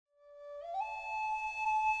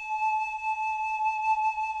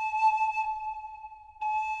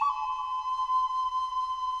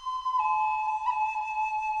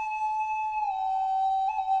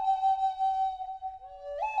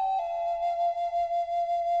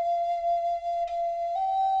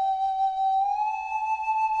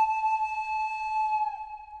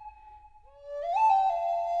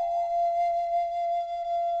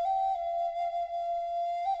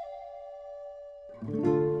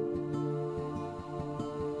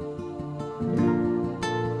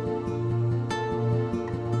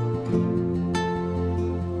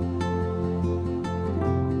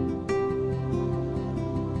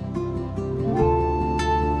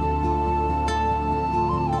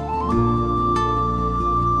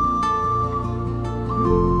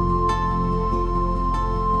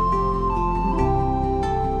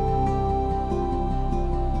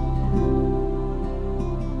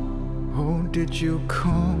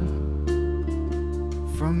come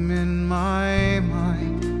from in my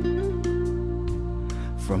mind.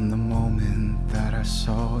 From the moment that I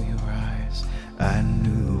saw your eyes, I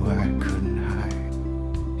knew I couldn't hide.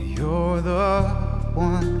 You're the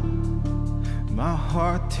one, my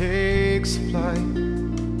heart takes flight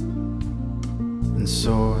and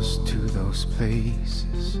soars to those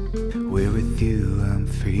places where with you I'm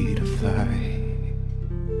free to fly.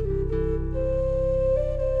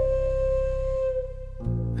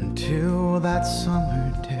 Until that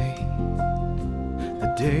summer day,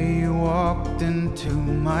 the day you walked into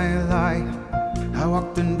my life. I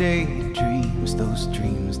walked in daydreams, those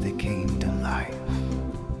dreams they came to life.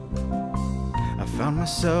 I found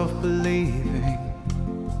myself believing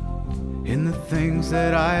in the things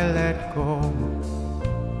that I let go.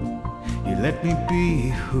 You let me be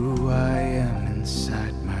who I am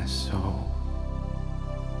inside my soul.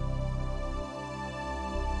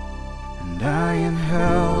 And I am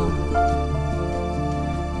held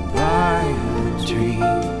by a dream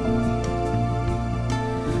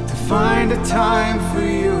to find a time for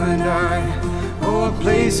you and I, oh, a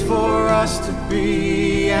place for us to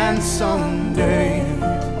be. And someday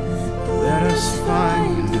let us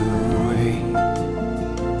find a way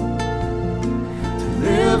to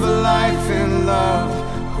live a life in love,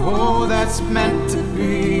 oh, that's meant to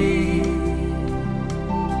be.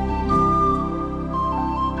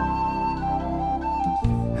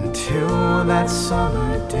 Until that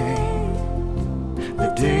summer day,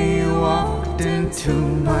 the day you walked into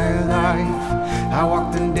my life. I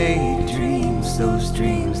walked in daydreams, those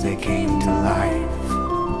dreams they came to life.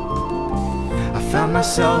 I found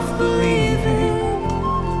myself believing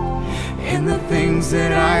in the things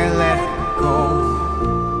that I let go.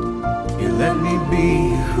 You let me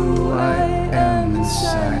be who I am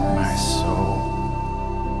inside my soul.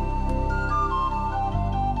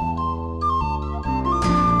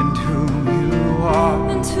 And who you are,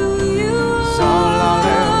 And who you is all I'll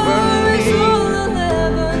ever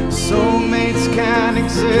need. Soulmates can't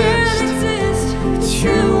exist, it's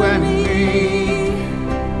you and me.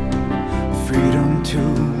 Freedom to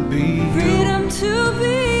be you, Freedom to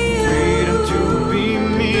be you, freedom to be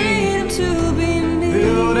me. freedom to be me.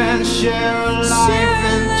 Build and share a life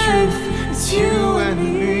in truth, it's you and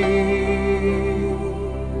me.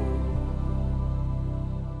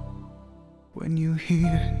 When you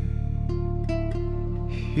hear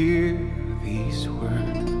these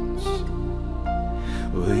words,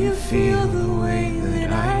 will you feel the way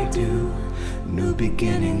that I do? New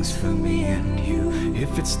beginnings for me and you.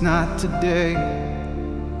 If it's not today,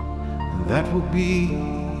 that will be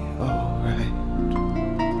alright.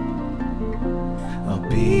 I'll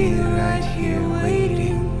be right here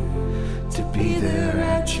waiting to be there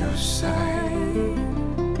at your side.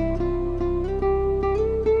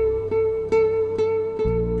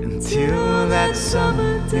 Until that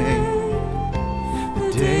summer day,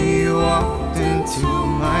 the day you walked into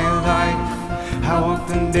my life. I walked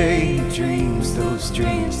in daydreams, those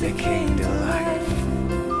dreams they came to life.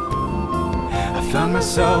 I found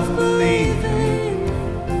myself believing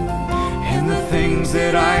in the things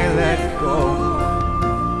that I let go.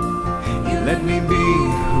 You let me be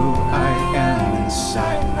who I am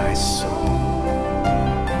inside my soul.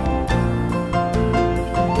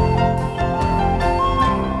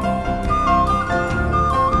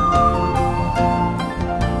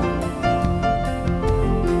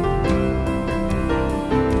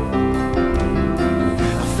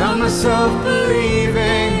 Myself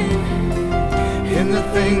believing in the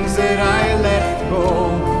things that I let go.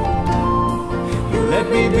 You let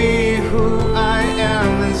me be who I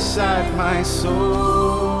am inside my soul.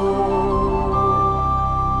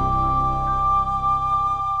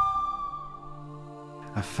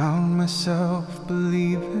 I found myself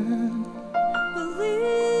believing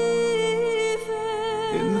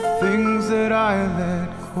in the things that I let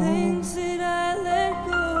go.